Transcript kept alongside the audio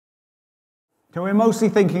So we're mostly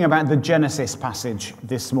thinking about the Genesis passage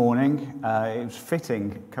this morning. It was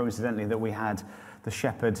fitting, coincidentally, that we had the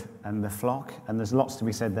shepherd and the flock, and there's lots to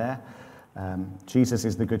be said there. Jesus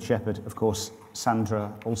is the good shepherd. Of course,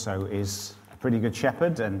 Sandra also is a pretty good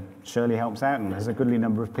shepherd, and Shirley helps out, and there's a goodly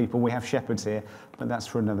number of people. We have shepherds here, but that's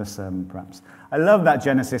for another sermon, perhaps. I love that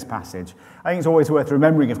Genesis passage. I think it's always worth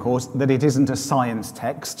remembering, of course, that it isn't a science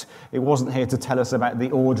text. It wasn't here to tell us about the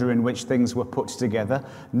order in which things were put together.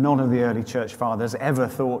 None of the early church fathers ever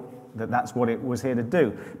thought that that's what it was here to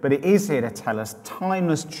do. But it is here to tell us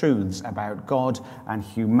timeless truths about God and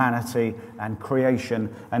humanity and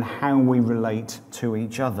creation and how we relate to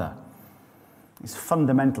each other. It's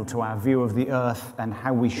fundamental to our view of the earth and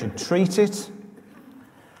how we should treat it.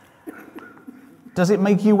 Does it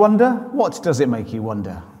make you wonder? What does it make you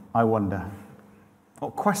wonder? I wonder.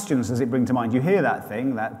 What questions does it bring to mind? You hear that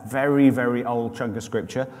thing, that very, very old chunk of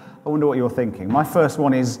scripture. I wonder what you're thinking. My first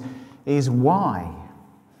one is why?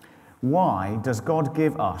 Why does God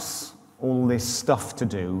give us all this stuff to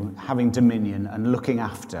do, having dominion and looking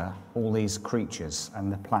after all these creatures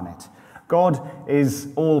and the planet? God is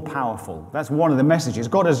all-powerful. That's one of the messages.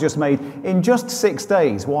 God has just made, in just 6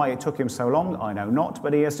 days, why it took him so long, I know not,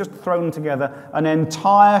 but he has just thrown together an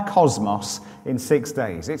entire cosmos in 6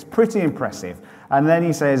 days. It's pretty impressive. And then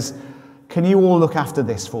he says, can you all look after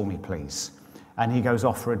this for me, please? And he goes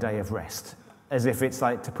off for a day of rest, as if it's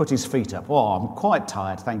like to put his feet up. Oh, I'm quite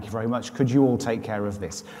tired, thank you very much. Could you all take care of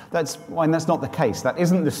this? That's not the case. That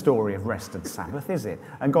isn't the story of rest and Sabbath, is it?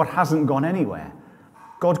 And God hasn't gone anywhere.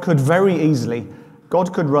 God could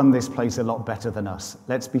run this place a lot better than us.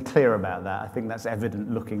 Let's be clear about that. I think that's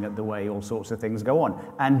evident looking at the way all sorts of things go on.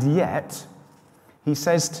 And yet, he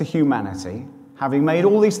says to humanity, having made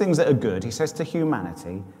all these things that are good, he says to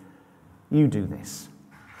humanity, you do this.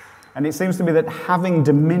 And it seems to me that having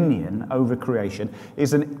dominion over creation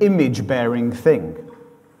is an image-bearing thing.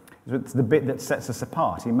 It's the bit that sets us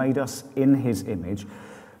apart. He made us in his image.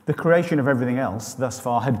 The creation of everything else thus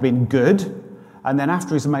far had been good. And then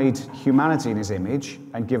after he's made humanity in his image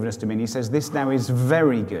and given us dominion, he says this now is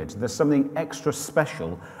very good. There's something extra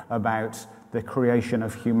special about the creation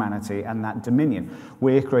of humanity and that dominion.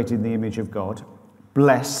 We're created in the image of God,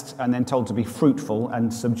 blessed, and then told to be fruitful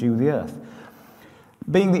and subdue the earth.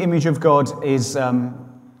 Being the image of God is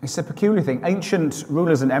it's a peculiar thing. Ancient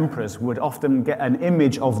rulers and emperors would often get an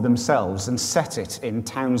image of themselves and set it in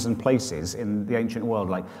towns and places in the ancient world,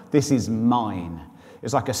 like, this is mine.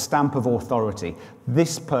 It's like a stamp of authority.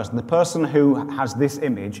 This person, the person who has this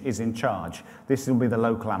image, is in charge. This will be the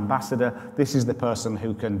local ambassador. This is the person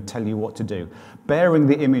who can tell you what to do. Bearing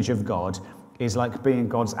the image of God is like being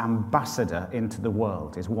God's ambassador into the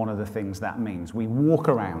world, is one of the things that means. We walk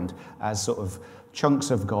around as sort of chunks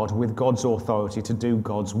of God with God's authority to do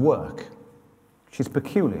God's work, which is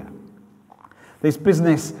peculiar. This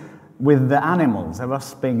business with the animals, of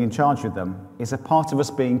us being in charge of them, is a part of us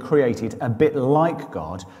being created a bit like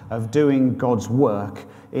God, of doing God's work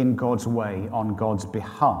in God's way, on God's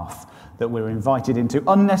behalf, that we're invited into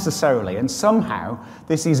unnecessarily. And somehow,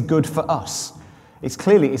 this is good for us.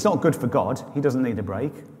 It's not good for God. He doesn't need a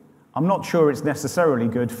break. I'm not sure it's necessarily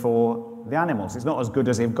good for the animals. It's not as good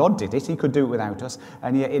as if God did it. He could do it without us.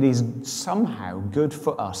 And yet it is somehow good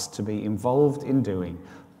for us to be involved in doing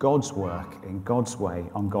God's work in God's way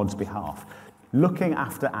on God's behalf. Looking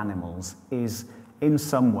after animals is in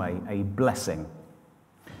some way a blessing.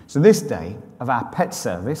 So this day of our pet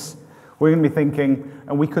service, we're going to be thinking,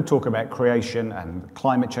 and we could talk about creation and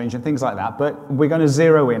climate change and things like that, but we're going to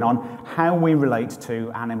zero in on how we relate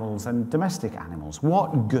to animals and domestic animals.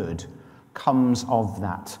 What good comes of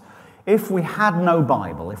that? If we had no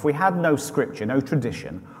Bible, if we had no scripture, no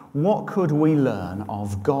tradition, what could we learn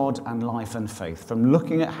of God and life and faith from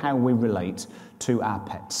looking at how we relate to our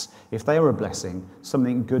pets? If they are a blessing,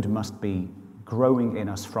 something good must be growing in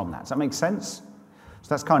us from that. Does that make sense? So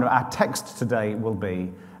that's kind of our text today will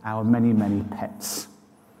be our many, many pets.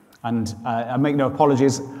 And I make no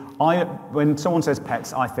apologies. When someone says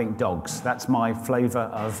pets, I think dogs. That's my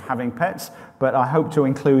flavour of having pets. But I hope to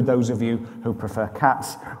include those of you who prefer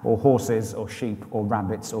cats or horses or sheep or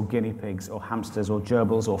rabbits or guinea pigs or hamsters or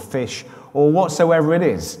gerbils or fish or whatsoever it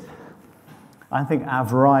is. I think our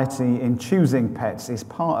variety in choosing pets is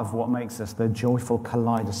part of what makes us the joyful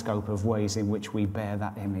kaleidoscope of ways in which we bear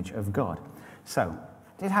that image of God. So,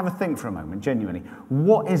 just have a think for a moment, genuinely.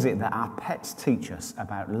 What is it that our pets teach us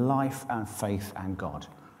about life and faith and God?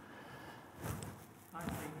 I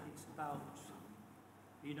think it's about,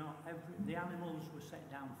 the animals were set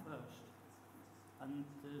down first, and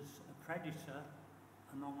there's a predator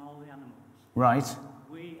among all the animals. Right.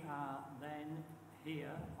 We are then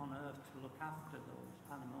here on earth to look after those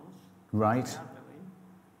animals, Right. Calverley,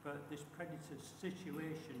 but this predator's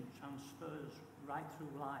situation transfers right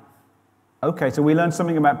through life. Okay, so we learned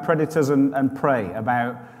something about predators and prey,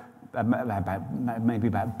 about maybe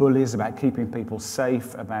about bullies, about keeping people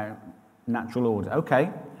safe, about natural order. Okay,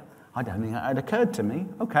 I don't think that had occurred to me.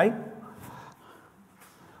 Okay.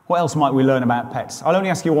 What else might we learn about pets? I'll only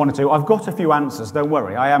ask you one or two. I've got a few answers, don't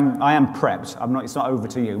worry. I am prepped. It's not over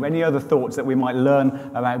to you. Any other thoughts that we might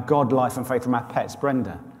learn about God, life and faith from our pets?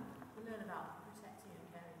 Brenda? We learn about protecting and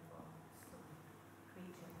caring for some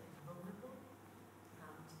creature that is vulnerable,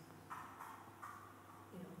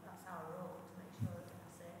 and that's our role to make sure that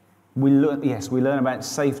they're safe. We learn about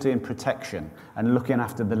safety and protection and looking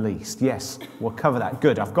after the least. Yes, we'll cover that.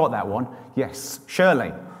 Good, I've got that one. Yes.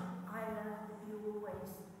 Shirley?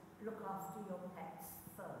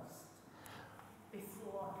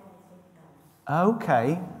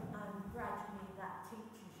 Okay. And gradually that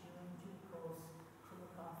teaches you in due course to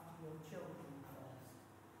look after your children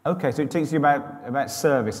first. Okay, so it teaches you about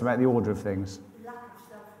service, about the order of things. Lack of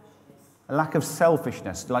selfishness. A lack of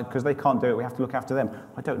selfishness, like because they can't do it, we have to look after them.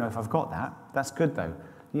 I don't know if I've got that. That's good though.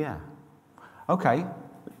 Yeah. Okay.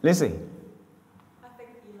 Lizzie? I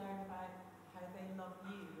think you learn about how they love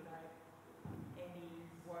you without any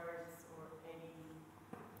words or any...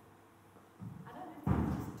 I don't know if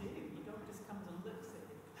you just do. Your dog just comes and looks at you.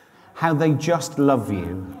 How they just love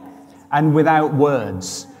you and without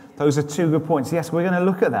words. Those are two good points. Yes, we're going to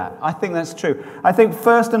look at that. I think that's true. I think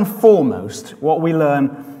first and foremost, what we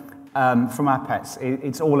learn from our pets,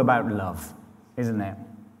 it's all about love, isn't it?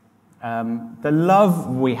 The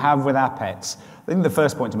love we have with our pets, I think the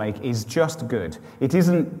first point to make is just good. It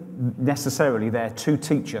isn't necessarily there to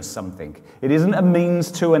teach us something. It isn't a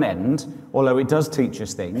means to an end, although it does teach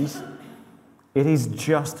us things. It is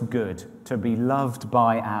just good to be loved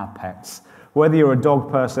by our pets. Whether you're a dog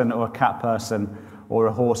person or a cat person or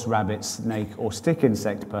a horse, rabbit, snake or stick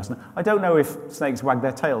insect person. I don't know if snakes wag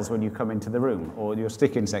their tails when you come into the room or your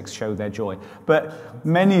stick insects show their joy. But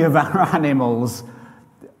many of our animals,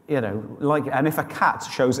 and if a cat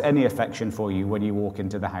shows any affection for you when you walk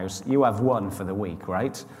into the house, you have one for the week,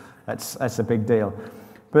 right? That's a big deal.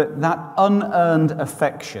 But that unearned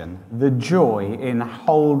affection, the joy in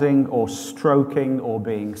holding or stroking or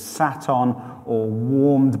being sat on or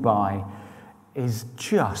warmed by, is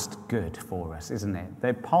just good for us, isn't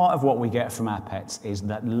it? Part of what we get from our pets is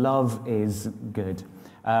that love is good.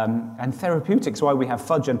 And therapeutics, why we have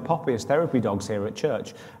Fudge and Poppy as therapy dogs here at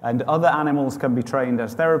church. And other animals can be trained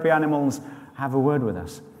as therapy animals. Have a word with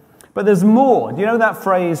us. But there's more. Do you know that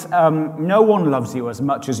phrase, no one loves you as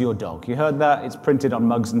much as your dog? You heard that? It's printed on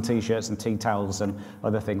mugs and T-shirts and tea towels and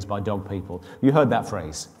other things by dog people. You heard that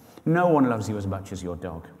phrase. No one loves you as much as your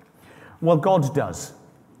dog. Well, God does.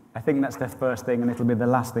 I think that's the first thing, and it'll be the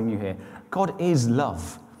last thing you hear. God is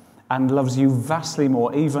love and loves you vastly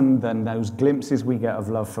more even than those glimpses we get of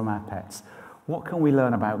love from our pets. What can we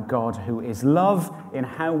learn about God, who is love, in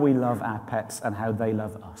how we love our pets and how they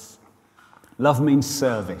love us? Love means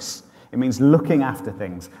service. It means looking after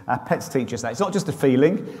things. Our pets teach us that. It's not just a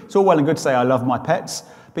feeling. It's all well and good to say, I love my pets,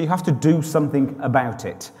 but you have to do something about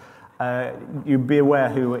it. You'd be aware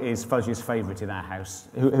who is Fudge's favourite in our house.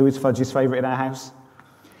 Who is Fudge's favourite in our house?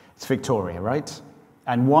 It's Victoria, right?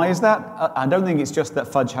 And why is that? I don't think it's just that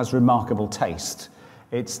Fudge has remarkable taste.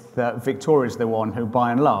 It's that Victoria's the one who,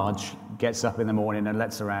 by and large, gets up in the morning and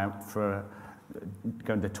lets her out for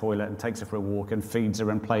going to the toilet and takes her for a walk and feeds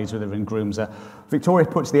her and plays with her and grooms her. Victoria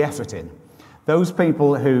puts the effort in. Those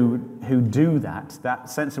people who do that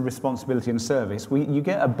sense of responsibility and service, you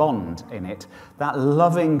get a bond in it. That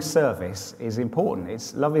loving service is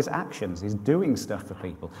important. Love is actions, is doing stuff for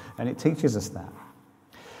people, and it teaches us that.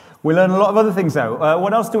 We learn a lot of other things, though.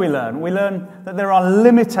 What else do we learn? We learn that there are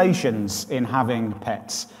limitations in having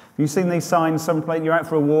pets. Have you seen these signs someplace? You're out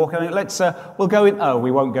for a walk, and we'll go in. Oh,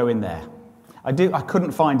 we won't go in there. I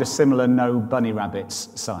couldn't find a similar no bunny rabbits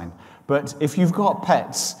sign. But if you've got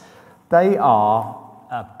pets, they are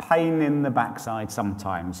a pain in the backside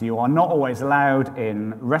sometimes. You are not always allowed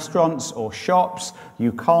in restaurants or shops.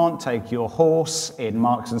 You can't take your horse in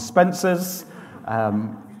Marks and Spencer's.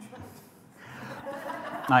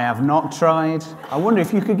 I have not tried. I wonder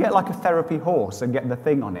if you could get like a therapy horse and get the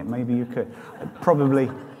thing on it. Maybe you could. Probably.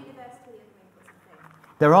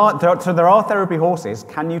 There are therapy horses.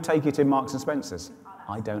 Can you take it in Marks and Spencer's?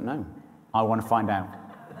 I don't know. I want to find out.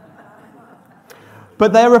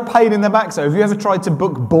 But they're a pain in the back. So have you ever tried to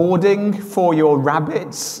book boarding for your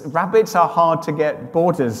rabbits? Rabbits are hard to get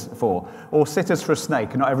boarders for. Or sitters for a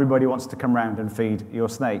snake. Not everybody wants to come round and feed your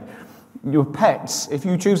snake. Your pets, if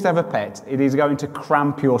you choose to have a pet, it is going to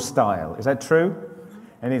cramp your style. Is that true?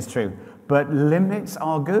 It is true. But limits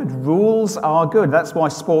are good. Rules are good. That's why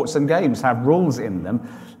sports and games have rules in them.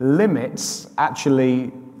 Limits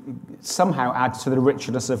actually somehow add to the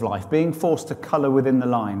richness of life. Being forced to colour within the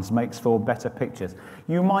lines makes for better pictures.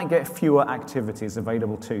 You might get fewer activities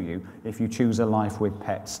available to you if you choose a life with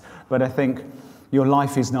pets. But I think your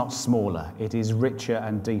life is not smaller. It is richer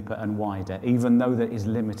and deeper and wider, even though that is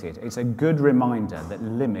limited. It's a good reminder that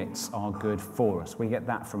limits are good for us. We get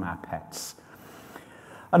that from our pets.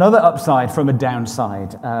 Another upside from a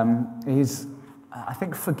downside is, I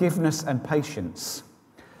think, forgiveness and patience.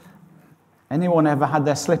 Anyone ever had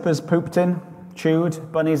their slippers pooped in,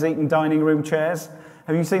 chewed, bunnies eating dining room chairs?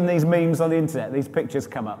 Have you seen these memes on the internet? These pictures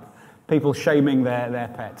come up. People shaming their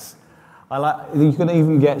pets. You can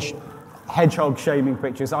even get hedgehog shaming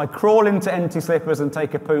pictures. I crawl into empty slippers and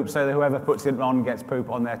take a poop so that whoever puts it on gets poop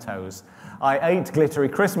on their toes. I ate glittery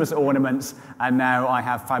Christmas ornaments and now I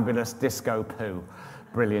have fabulous disco poo.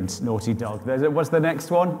 Brilliant, naughty dog. What's the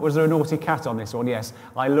next one? Was there a naughty cat on this one? Yes.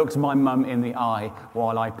 I looked my mum in the eye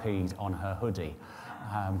while I peed on her hoodie.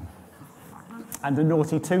 And a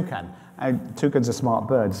naughty toucan. Toucans are smart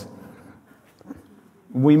birds.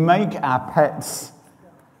 We make our pets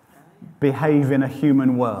behave in a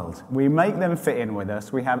human world. We make them fit in with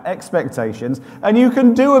us. We have expectations. And you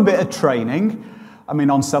can do a bit of training. I mean,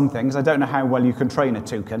 on some things. I don't know how well you can train a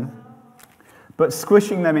toucan. But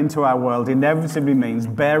squishing them into our world inevitably means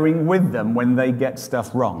bearing with them when they get stuff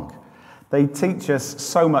wrong. They teach us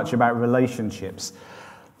so much about relationships.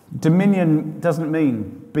 Dominion doesn't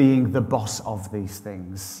mean being the boss of these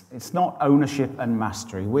things. It's not ownership and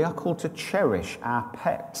mastery. We are called to cherish our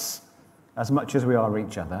pets as much as we are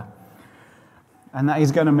each other. And that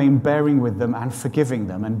is going to mean bearing with them and forgiving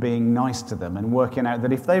them and being nice to them and working out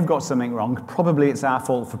that if they've got something wrong, probably it's our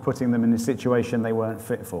fault for putting them in a situation they weren't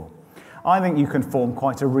fit for. I think you can form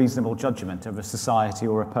quite a reasonable judgment of a society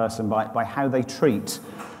or a person by how they treat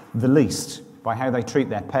the least, by how they treat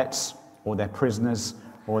their pets or their prisoners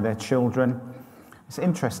or their children. It's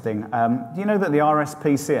interesting. Do you know that the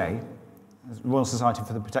RSPCA, Royal Society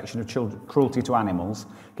for the Protection of Cruelty to Animals,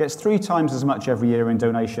 gets 3 times as much every year in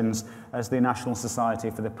donations as the National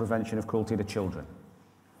Society for the Prevention of Cruelty to Children?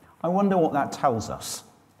 I wonder what that tells us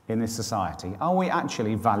in this society. Are we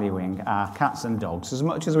actually valuing our cats and dogs as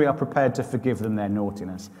much as we are prepared to forgive them their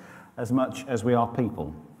naughtiness, as much as we are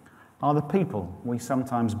people? Are the people we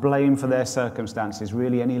sometimes blame for their circumstances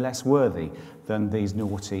really any less worthy than these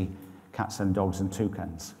naughty cats and dogs and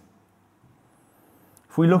toucans?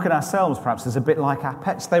 If we look at ourselves, perhaps as a bit like our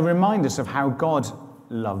pets, they remind us of how God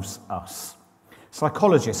loves us.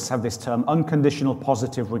 Psychologists have this term, unconditional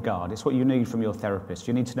positive regard. It's what you need from your therapist.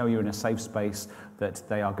 You need to know you're in a safe space, that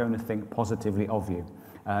they are going to think positively of you.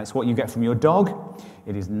 It's what you get from your dog.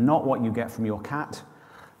 It is not what you get from your cat.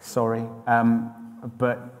 Sorry.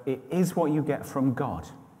 But it is what you get from God.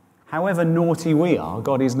 However naughty we are,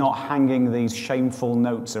 God is not hanging these shameful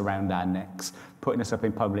notes around our necks, putting us up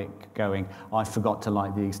in public going, I forgot to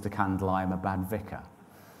light the Easter candle, I am a bad vicar.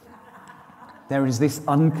 There is this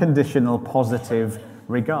unconditional positive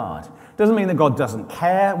regard. Doesn't mean that God doesn't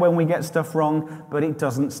care when we get stuff wrong, but it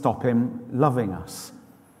doesn't stop him loving us.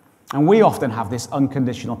 And we often have this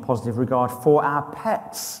unconditional positive regard for our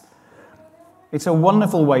pets. It's a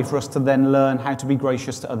wonderful way for us to then learn how to be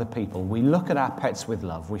gracious to other people. We look at our pets with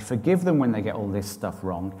love. We forgive them when they get all this stuff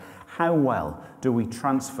wrong. How well do we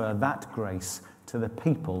transfer that grace to the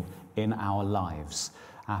people in our lives?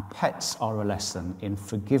 Our pets are a lesson in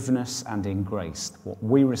forgiveness and in grace, what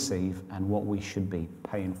we receive and what we should be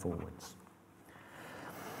paying forwards.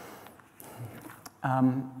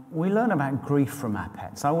 We learn about grief from our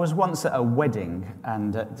pets. I was once at a wedding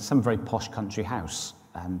and at some very posh country house,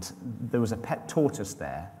 and there was a pet tortoise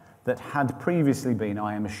there that had previously been,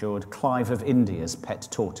 I am assured, Clive of India's pet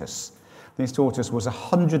tortoise. This tortoise was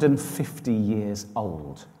 150 years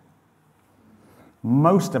old.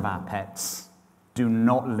 Most of our pets do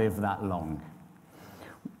not live that long.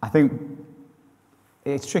 I think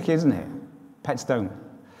it's tricky, isn't it? Pets don't.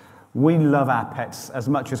 We love our pets as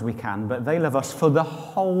much as we can, but they love us for the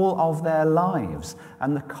whole of their lives.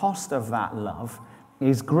 And the cost of that love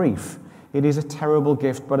is grief. It is a terrible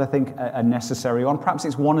gift, but I think a necessary one. Perhaps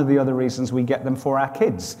it's one of the other reasons we get them for our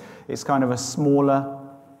kids. It's kind of a smaller,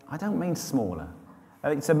 I don't mean smaller.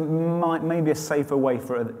 It's maybe a safer way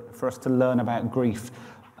for us to learn about grief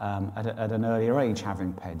at an earlier age,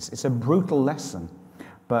 having pets. It's a brutal lesson,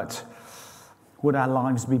 but would our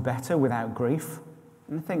lives be better without grief?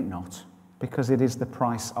 I think not, because it is the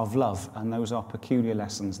price of love, and those are peculiar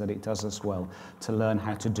lessons that it does us well to learn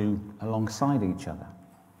how to do alongside each other.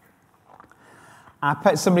 Our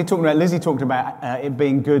pets, Lizzie talked about it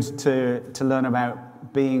being good to learn about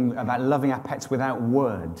about loving our pets without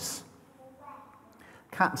words.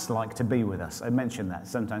 Cats like to be with us. I mention that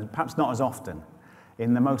sometimes, perhaps not as often,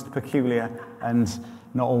 in the most peculiar and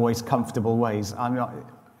not always comfortable ways. I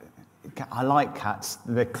like cats.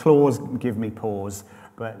 Their claws give me pause,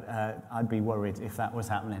 but I'd be worried if that was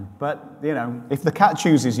happening. But, if the cat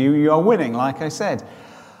chooses you, you are winning, like I said.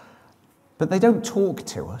 But they don't talk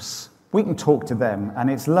to us. We can talk to them, and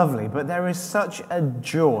it's lovely, but there is such a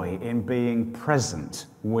joy in being present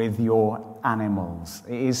with your animals.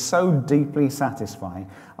 It is so deeply satisfying.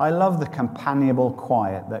 I love the companionable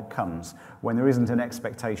quiet that comes when there isn't an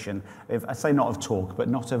expectation, I say not of talk, but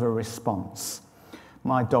not of a response.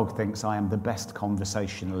 My dog thinks I am the best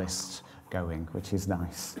conversationalist going, which is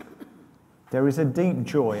nice. There is a deep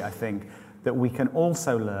joy, I think, that we can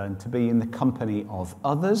also learn to be in the company of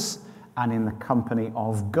others and in the company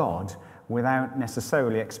of God without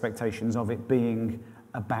necessarily expectations of it being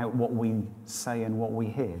about what we say and what we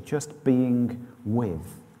hear, just being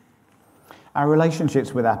with. Our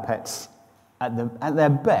relationships with our pets at their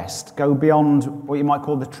best go beyond what you might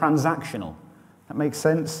call the transactional. That makes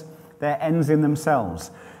sense? They're ends in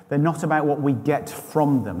themselves. They're not about what we get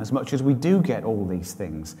from them as much as we do get all these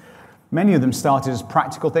things. Many of them started as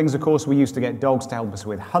practical things. Of course, we used to get dogs to help us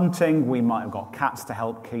with hunting. We might have got cats to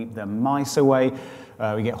help keep the mice away.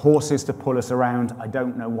 We get horses to pull us around. I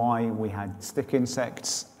don't know why we had stick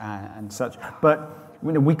insects and such. But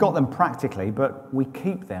we got them practically, but we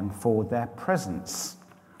keep them for their presence.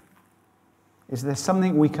 Is there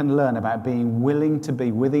something we can learn about being willing to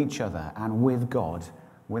be with each other and with God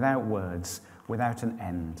without words, without an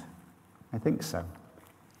end? I think so.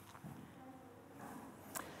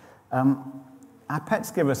 Our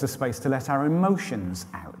pets give us a space to let our emotions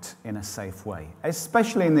out in a safe way,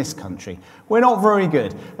 especially in this country. We're not very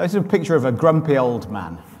good. There's a picture of a grumpy old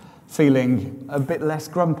man feeling a bit less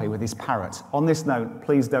grumpy with his parrot. On this note,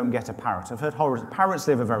 please don't get a parrot. I've heard parrots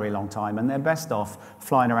live a very long time and they're best off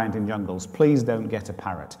flying around in jungles. Please don't get a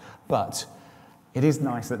parrot. But it is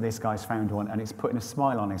nice that this guy's found one and it's putting a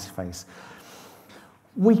smile on his face.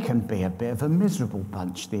 We can be a bit of a miserable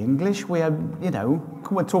bunch, the English. We are,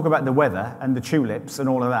 we'll talk about the weather and the tulips and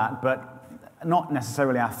all of that, but not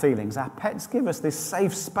necessarily our feelings. Our pets give us this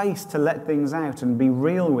safe space to let things out and be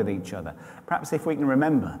real with each other. Perhaps if we can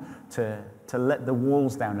remember to let the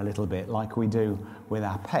walls down a little bit like we do with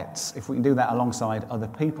our pets, if we can do that alongside other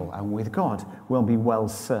people and with God, we'll be well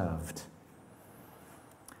served.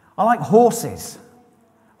 I like horses.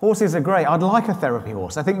 Horses are great. I'd like a therapy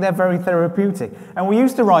horse. I think they're very therapeutic. And we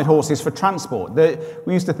used to ride horses for transport.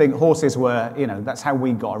 We used to think horses were, that's how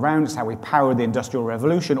we got around. It's how we powered the Industrial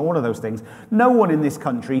Revolution, all of those things. No one in this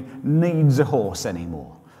country needs a horse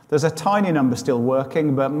anymore. There's a tiny number still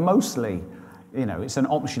working, but mostly, it's an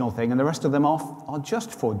optional thing. And the rest of them are just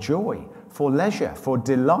for joy, for leisure, for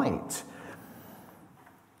delight.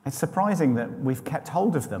 It's surprising that we've kept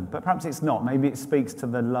hold of them, but perhaps it's not. Maybe it speaks to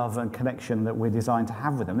the love and connection that we're designed to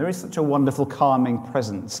have with them. There is such a wonderful calming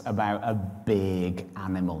presence about a big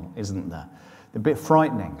animal, isn't there? They're a bit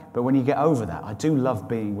frightening, but when you get over that, I do love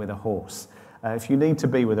being with a horse. If you need to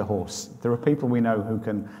be with a horse, there are people we know who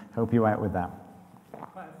can help you out with that.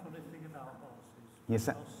 Quite a funny thing about horses. Yes,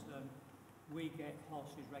 sir. Because we get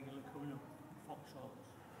horses regularly coming up foxholes.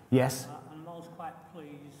 Yes. And Lol's quite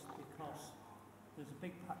pleased because there's a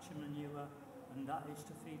big patch of manure, and that is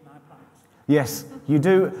to feed my plants. Yes, you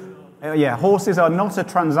do. Horses are not a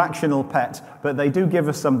transactional pet, but they do give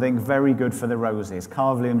us something very good for the roses.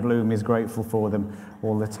 Calverley and Bloom is grateful for them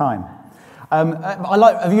all the time.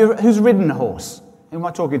 Who's ridden a horse? Who am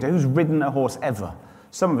I talking to? Who's ridden a horse ever?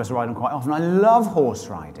 Some of us ride them quite often. I love horse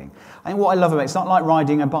riding. I think what I love about it's not like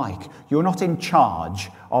riding a bike. You're not in charge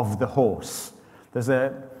of the horse. There's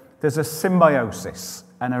a symbiosis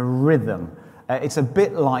and a rhythm. It's a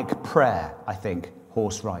bit like prayer, I think,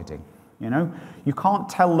 horse riding. You can't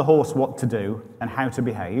tell the horse what to do and how to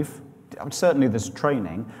behave. Certainly there's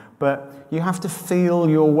training, but you have to feel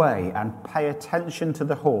your way and pay attention to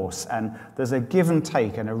the horse, and there's a give and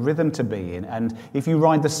take and a rhythm to be in, and if you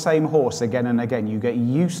ride the same horse again and again, you get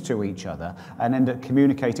used to each other and end up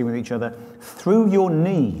communicating with each other through your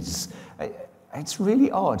knees. It's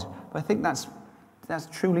really odd, but I think that's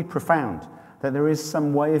truly profound. That there is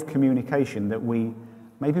some way of communication that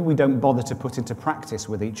maybe we don't bother to put into practice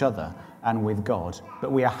with each other and with God,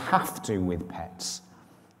 but we have to with pets.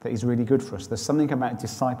 That is really good for us. There's something about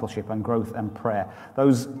discipleship and growth and prayer.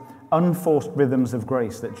 Those unforced rhythms of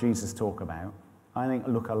grace that Jesus talked about, I think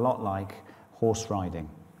look a lot like horse riding.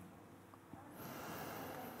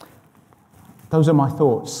 Those are my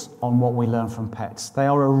thoughts on what we learn from pets. They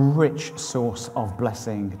are a rich source of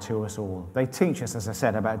blessing to us all. They teach us, as I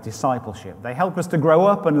said, about discipleship. They help us to grow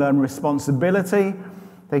up and learn responsibility.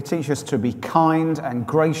 They teach us to be kind and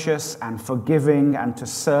gracious and forgiving and to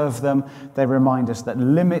serve them. They remind us that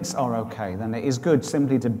limits are okay. Then it is good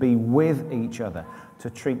simply to be with each other, to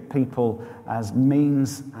treat people as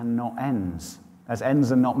means and not ends, as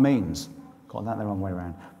ends and not means. Got that the wrong way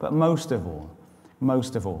around. But most of all,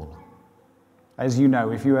 as you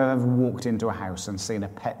know, if you ever walked into a house and seen a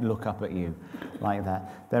pet look up at you like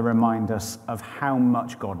that, they remind us of how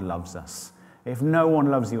much God loves us. If no one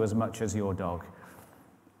loves you as much as your dog,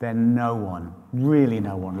 then no one, really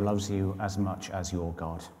no one, loves you as much as your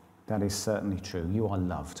God. That is certainly true. You are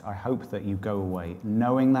loved. I hope that you go away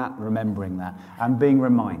knowing that, remembering that, and being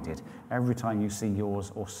reminded every time you see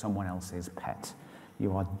yours or someone else's pet.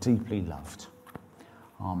 You are deeply loved.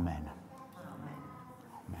 Amen.